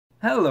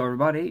Hello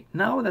everybody,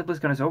 now that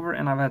BlizzCon is over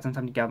and I've had some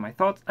time to gather my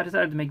thoughts, I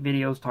decided to make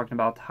videos talking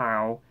about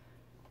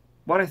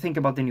what I think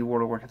about the new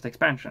World of Warcraft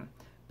expansion.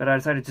 But I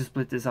decided to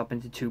split this up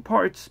into two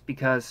parts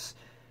because,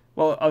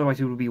 well, otherwise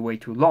it would be way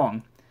too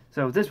long.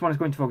 So this one is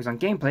going to focus on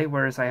gameplay,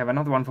 whereas I have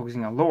another one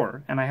focusing on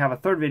lore, and I have a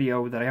third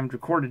video that I haven't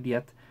recorded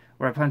yet,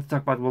 where I plan to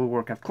talk about World of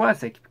Warcraft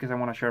Classic, because I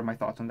want to share my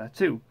thoughts on that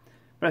too.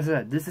 But as I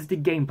said, this is the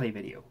gameplay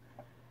video.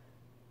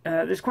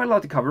 There's quite a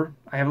lot to cover.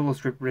 I have a little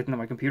script written on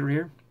my computer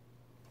here.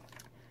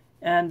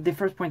 And the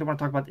first point I want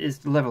to talk about is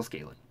the level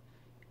scaling.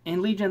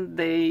 In Legion,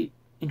 they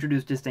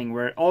introduced this thing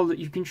where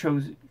you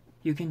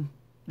can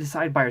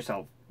decide by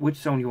yourself which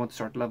zone you want to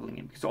start leveling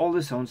in, because all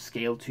the zones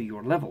scale to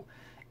your level.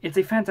 It's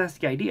a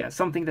fantastic idea,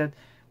 something that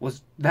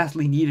was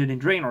vastly needed in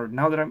Draenor.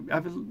 Now that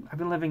I've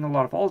been leveling a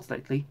lot of alts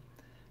lately,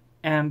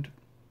 and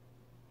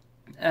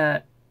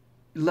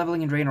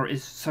leveling in Draenor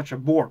is such a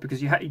bore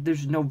because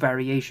there's no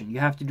variation. You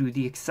have to do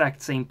the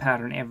exact same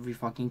pattern every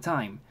fucking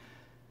time.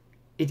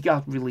 It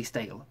got really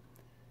stale.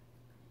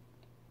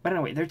 But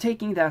anyway, they're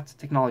taking that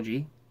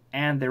technology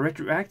and they're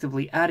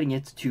retroactively adding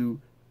it to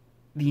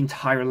the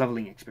entire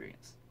leveling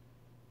experience.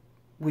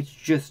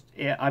 Which just,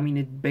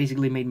 it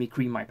basically made me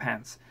cream my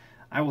pants.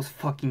 I was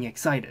fucking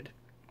excited.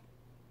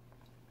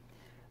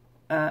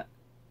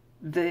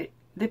 They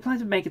plan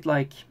to make it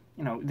like,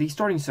 the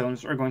starting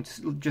zones are going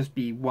to just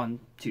be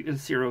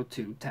 0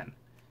 to 10.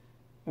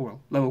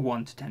 Well, level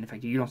 1 to 10, in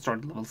fact, you don't start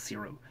at level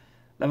 0.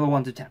 Level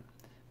 1 to 10.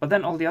 But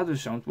then all the other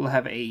zones will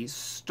have a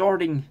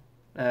starting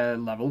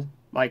level.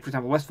 Like, for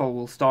example, Westfall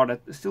will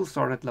still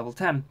start at level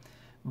 10,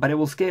 but it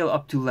will scale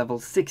up to level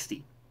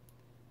 60.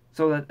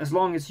 So that as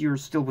long as you're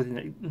still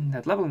within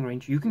that leveling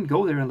range, you can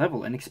go there and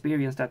level and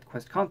experience that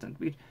quest content,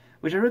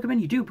 which I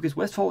recommend you do, because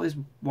Westfall is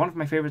one of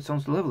my favorite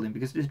zones to level in,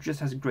 because it just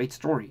has a great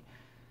story.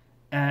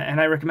 And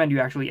I recommend you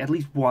actually at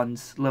least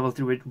once level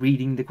through it,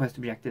 reading the quest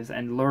objectives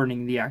and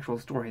learning the actual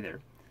story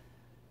there.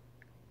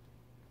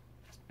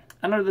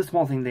 Another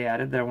small thing they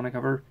added that I want to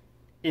cover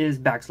is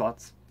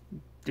backslots.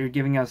 They're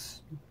giving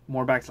us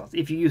more backslots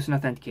if you use an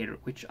authenticator,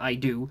 which I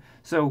do.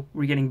 So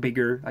we're getting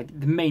bigger, like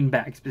the main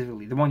bag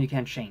specifically, the one you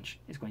can't change,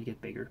 is going to get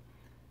bigger.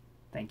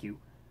 Thank you.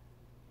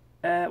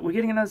 We're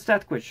getting another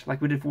stat glitch, like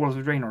we did for World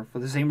of Draenor, for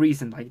the same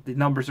reason, like the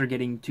numbers are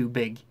getting too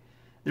big.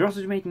 They're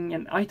also making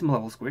an item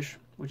level squish,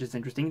 which is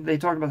interesting. They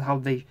talked about how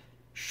they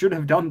should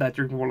have done that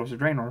during World of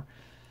Draenor,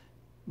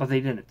 but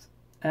they didn't.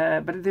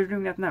 But they're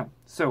doing that now.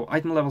 So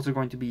item levels are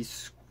going to be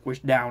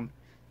squished down.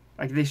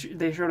 Like they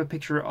showed a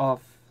picture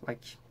of like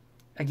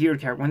a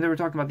geared character. When they were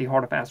talking about the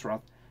Heart of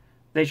Azeroth,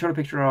 they showed a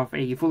picture of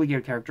a fully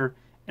geared character,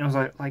 and it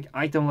was like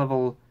item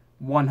level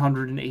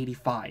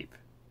 185.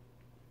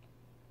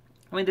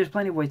 I mean, there's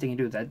plenty of ways they can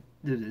do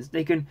this.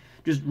 They can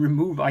just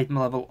remove item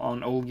level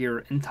on old gear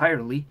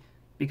entirely,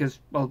 because,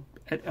 well,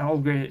 at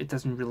old gear it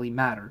doesn't really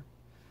matter.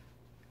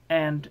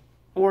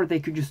 Or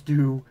they could just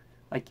do,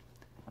 like,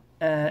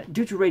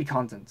 due to raid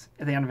content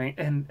at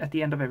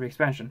the end of every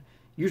expansion,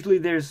 usually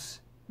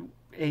there's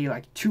a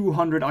like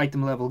 200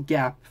 item level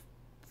gap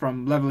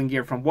from leveling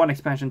gear from one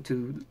expansion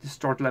to the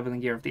start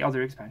leveling gear of the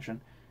other expansion.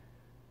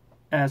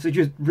 So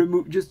just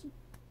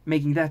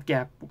making that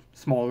gap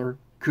smaller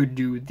could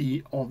do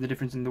all the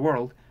difference in the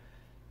world.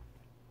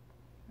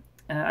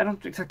 I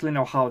don't exactly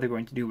know how they're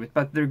going to do it,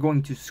 but they're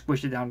going to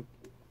squish it down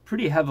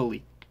pretty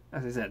heavily,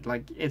 as I said.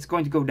 Like, it's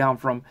going to go down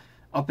from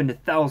up in the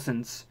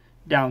thousands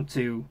down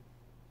to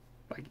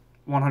like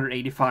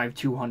 185,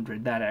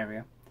 200, that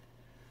area.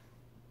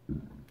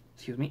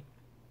 Excuse me.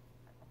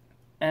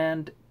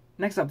 And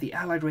next up, the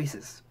allied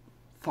races.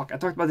 Fuck, I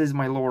talked about this in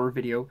my lore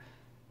video.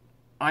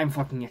 I'm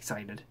fucking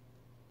excited.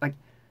 Like,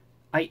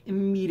 I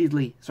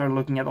immediately started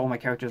looking at all my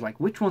characters, like,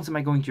 which ones am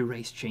I going to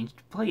race change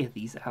to play at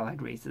these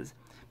allied races?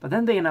 But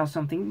then they announced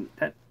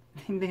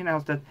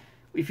that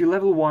if you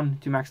level 1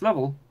 to max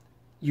level,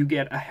 you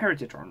get a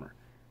heritage armor.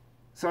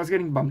 So I was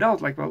getting bummed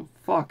out, like, well,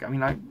 fuck, I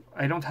mean,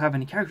 I don't have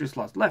any character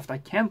slots left. I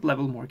can't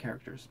level more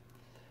characters.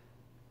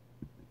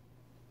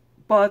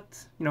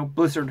 But,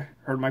 Blizzard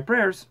heard my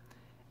prayers,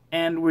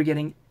 and we're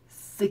getting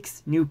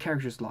 6 new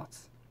character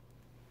slots.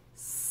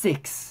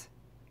 6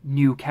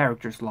 new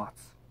character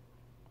slots.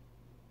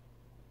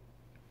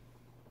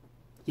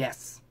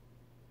 Yes.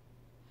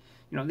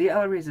 The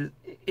allied races,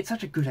 it's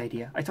such a good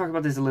idea. I talked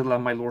about this a little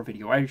on my lore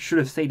video. I should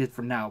have saved it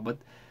for now, but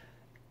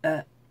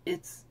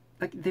it's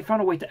like they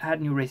found a way to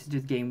add new races to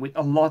the game with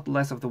a lot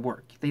less of the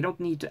work. They don't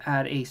need to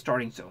add a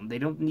starting zone.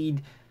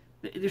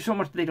 There's so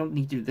much they don't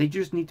need to do. They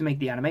just need to make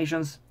the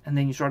animations, and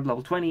then you start at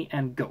level 20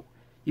 and go.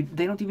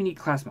 They don't even need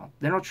class mount.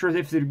 They're not sure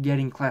if they're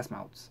getting class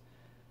mounts.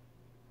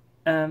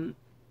 There's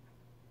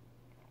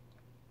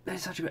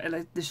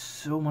there's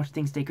so much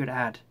things they could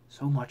add.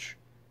 So much.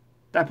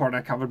 That part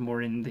I covered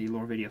more in the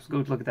lore video, so go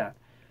look at that.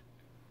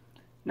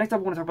 Next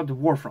up, I want to talk about the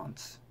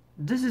Warfronts.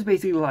 This is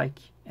basically like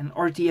an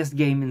RTS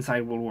game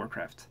inside World of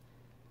Warcraft.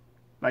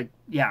 Like,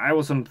 yeah, I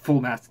was on full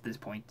mast at this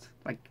point.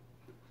 Like,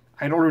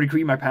 I had already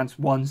creamed my pants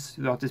once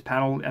throughout this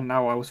panel, and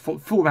now I was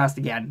full mast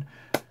again.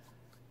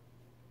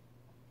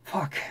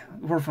 fuck,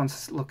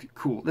 Warfronts look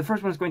cool. The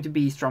first one is going to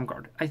be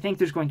Stromgarde. I think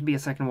there's going to be a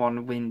second one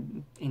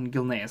in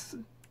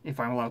Gilneas, if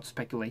I'm allowed to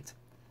speculate.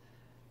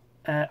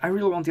 I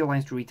really want the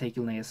Alliance to retake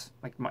Gilneas.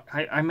 Like,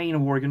 I main a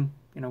Worgen.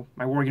 You know,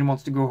 my Worgen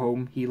wants to go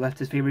home. He left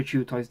his favorite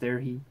chew toys there.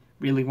 He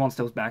really wants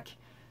those back.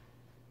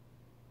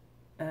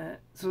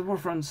 So the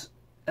Warfronts,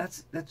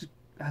 that's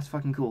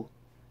fucking cool.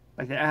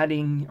 Like, they're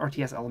adding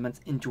RTS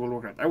elements into World of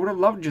Warcraft. I would have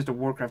loved just a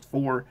Warcraft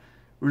 4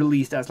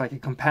 released as like a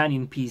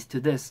companion piece to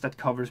this that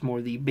covers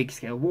more the big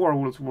scale war,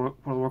 whereas World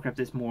of Warcraft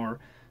is more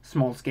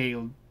small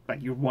scale,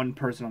 like you're one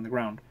person on the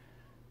ground.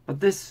 But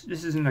this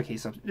is an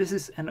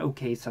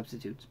okay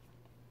substitute.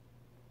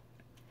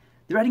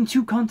 They're adding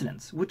 2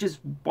 continents, which is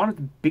one of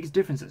the biggest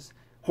differences.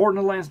 Horde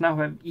and Alliance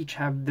now each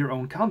have their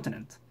own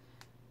continent.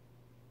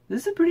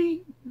 This is a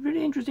pretty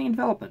interesting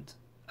development.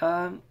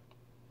 I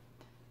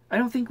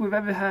don't think we've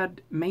ever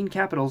had main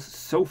capitals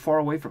so far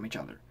away from each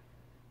other.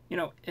 You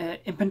know,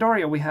 in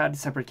Pandaria we had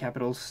separate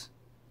capitals,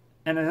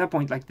 and at that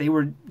point, like,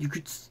 you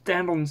could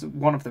stand on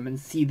one of them and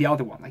see the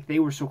other one. Like, they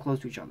were so close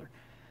to each other.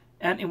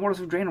 And in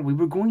Warlords of Draenor, we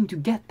were going to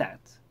get that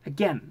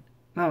again.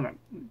 No,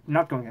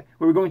 not going to.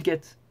 We were going to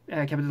get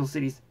capital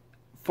cities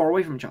far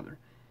away from each other.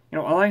 You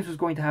know, Alliance was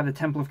going to have the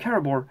Temple of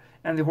Karabor,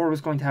 and the Horde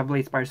was going to have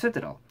Bladespire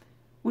Citadel,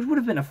 which would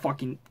have been a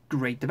fucking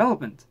great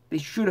development. They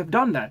should have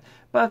done that.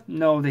 But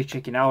no, they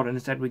chicken out, and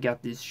instead we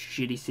got these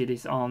shitty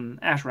cities on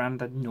Ashran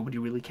that nobody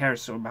really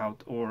cares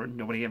about, or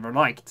nobody ever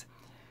liked.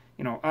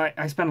 You know,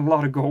 I spent a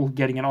lot of gold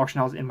getting an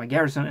auction house in my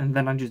garrison, and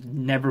then I just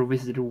never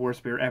visited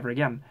Warspear ever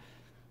again.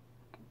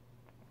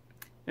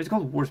 It's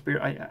called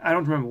Warspear. I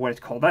don't remember what it's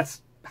called.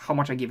 That's how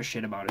much I give a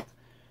shit about it.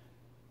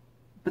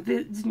 But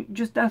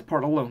just that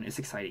part alone is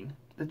exciting.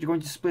 That you're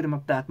going to split them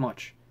up that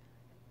much.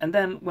 And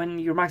then when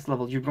you're max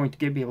level, you're going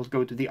to be able to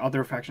go to the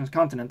other faction's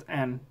continent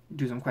and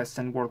do some quests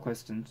and world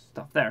quests and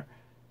stuff there.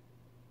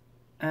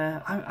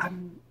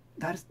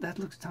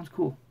 Sounds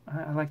cool.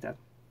 I like that.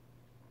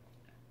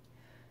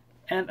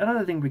 And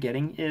another thing we're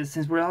getting is,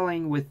 since we're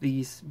allying with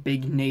these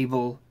big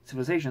naval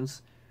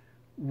civilizations,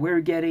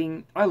 we're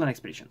getting island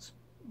expeditions,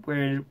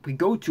 where we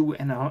go to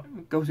an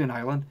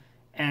island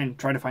and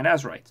try to find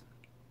Azeroth.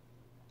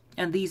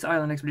 And these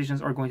island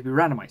expeditions are going to be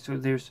randomized. So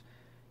there's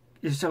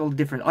several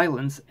different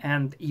islands,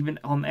 and even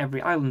on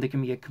every island there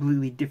can be a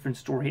completely different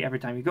story every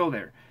time you go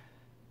there.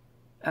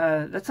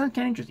 That sounds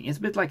kind of interesting. It's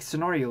a bit like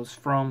scenarios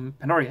from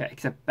Pandaria,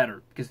 except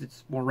better, because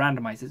it's more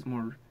randomized, it's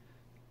more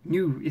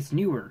new, it's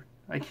newer.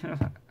 Like,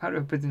 how do I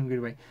put it in a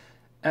good way?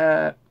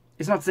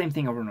 It's not the same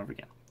thing over and over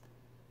again.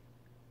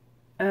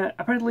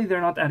 Apparently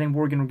they're not adding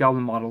Worgen or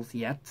Goblin models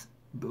yet.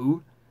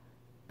 Boo.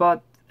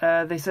 But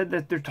they said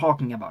that they're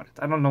talking about it.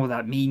 I don't know what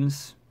that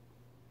means,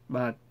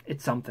 but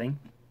it's something.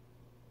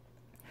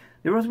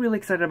 They were also really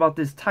excited about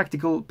this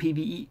tactical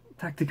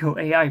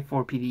AI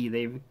for PvE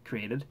they've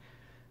created.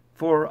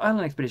 For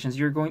island expeditions,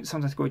 you're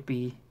sometimes going to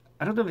be,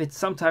 I don't know if it's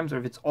sometimes or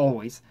if it's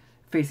always,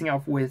 facing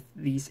off with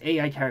these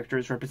AI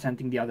characters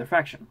representing the other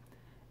faction.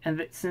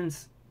 And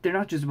since they're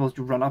not just supposed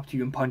to run up to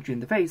you and punch you in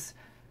the face,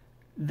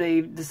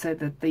 they've said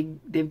that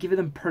they've given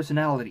them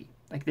personality.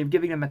 Like, they've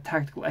given them a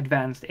tactical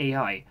advanced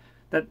AI.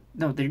 That,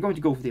 no, they're going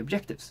to go for the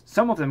objectives.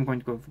 Some of them are going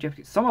to go for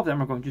objectives. Some of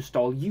them are going to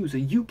stall you so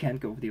you can't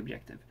go for the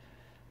objective.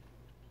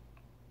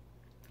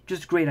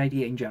 Just a great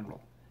idea in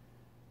general.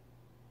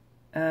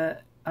 I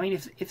mean,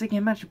 if they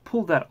can manage to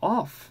pull that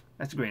off,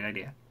 that's a great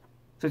idea.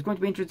 So it's going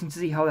to be interesting to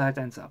see how that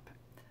ends up.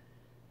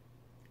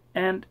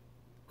 And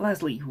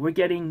lastly, we're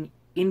getting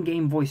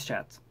in-game voice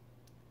chat.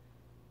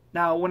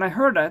 Now, when I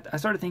heard that, I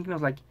started thinking, I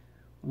was like,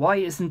 why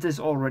isn't this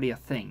already a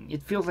thing?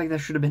 It feels like that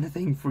should have been a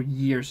thing for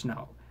years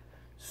now.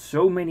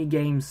 So many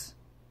games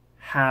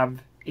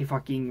have a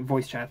fucking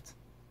voice chat.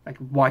 Like,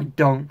 why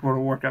don't World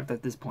of Warcraft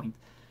at this point?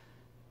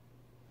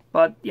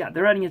 But yeah,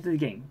 they're adding it to the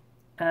game.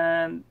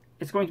 And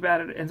it's going to be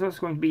added, and so it's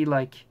going to be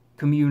like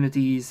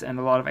communities and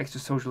a lot of extra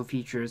social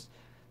features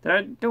that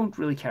I don't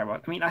really care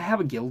about. I mean, I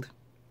have a guild.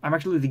 I'm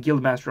actually the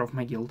guild master of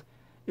my guild.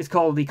 It's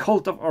called the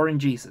Cult of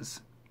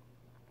RNGesus.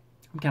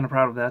 I'm kind of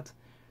proud of that.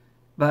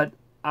 But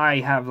I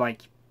have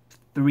like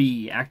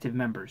 3 active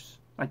members.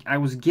 Like, I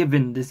was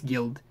given this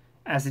guild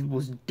as it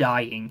was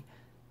dying,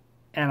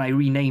 and I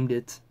renamed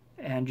it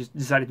and just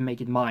decided to make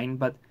it mine.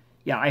 But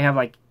yeah, I have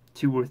like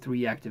 2 or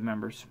 3 active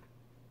members.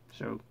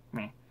 So,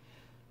 meh.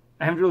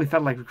 I haven't really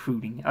felt like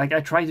recruiting. Like,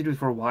 I tried to do it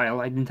for a while,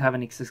 I didn't have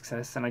any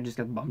success, and I just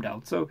got bummed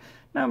out. So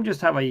now I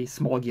just have a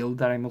small guild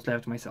that I mostly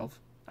have to myself.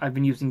 I've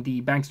been using the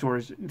bank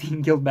stores, the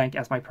guild bank,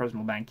 as my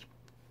personal bank.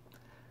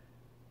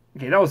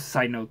 Okay, that was a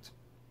side note.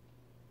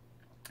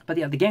 But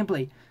yeah, the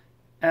gameplay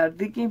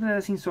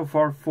I've seen so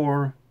far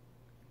for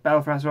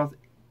Battle for Azeroth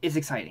is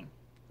exciting.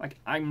 Like,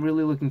 I'm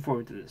really looking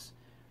forward to this.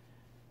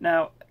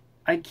 Now,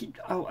 I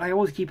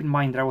always keep in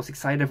mind that I was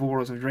excited for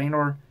Worlds of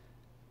Draenor,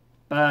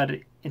 but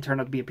it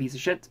turned out to be a piece of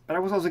shit. But I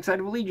was also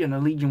excited for Legion,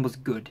 and Legion was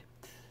good.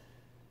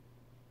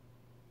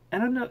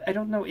 And I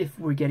don't know if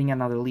we're getting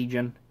another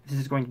Legion, if this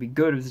is going to be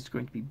good, if this is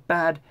going to be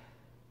bad.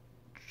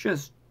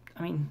 Just,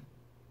 I mean,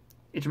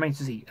 it remains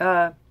to see.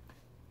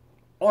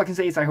 All I can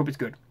say is I hope it's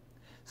good.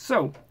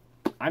 So,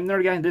 I'm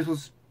NerdyGuy, and this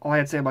was all I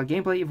had to say about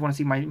gameplay. If you want to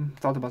see my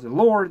thoughts about the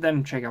lore,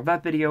 then check out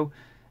that video.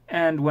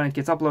 And when it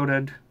gets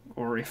uploaded,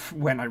 or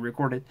when I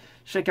record it,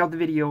 check out the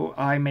video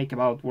I make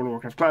about World of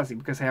Warcraft Classic,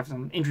 because I have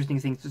some interesting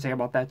things to say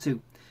about that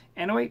too.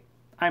 Anyway,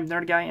 I'm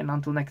NerdyGuy, and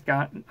until next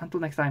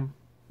time,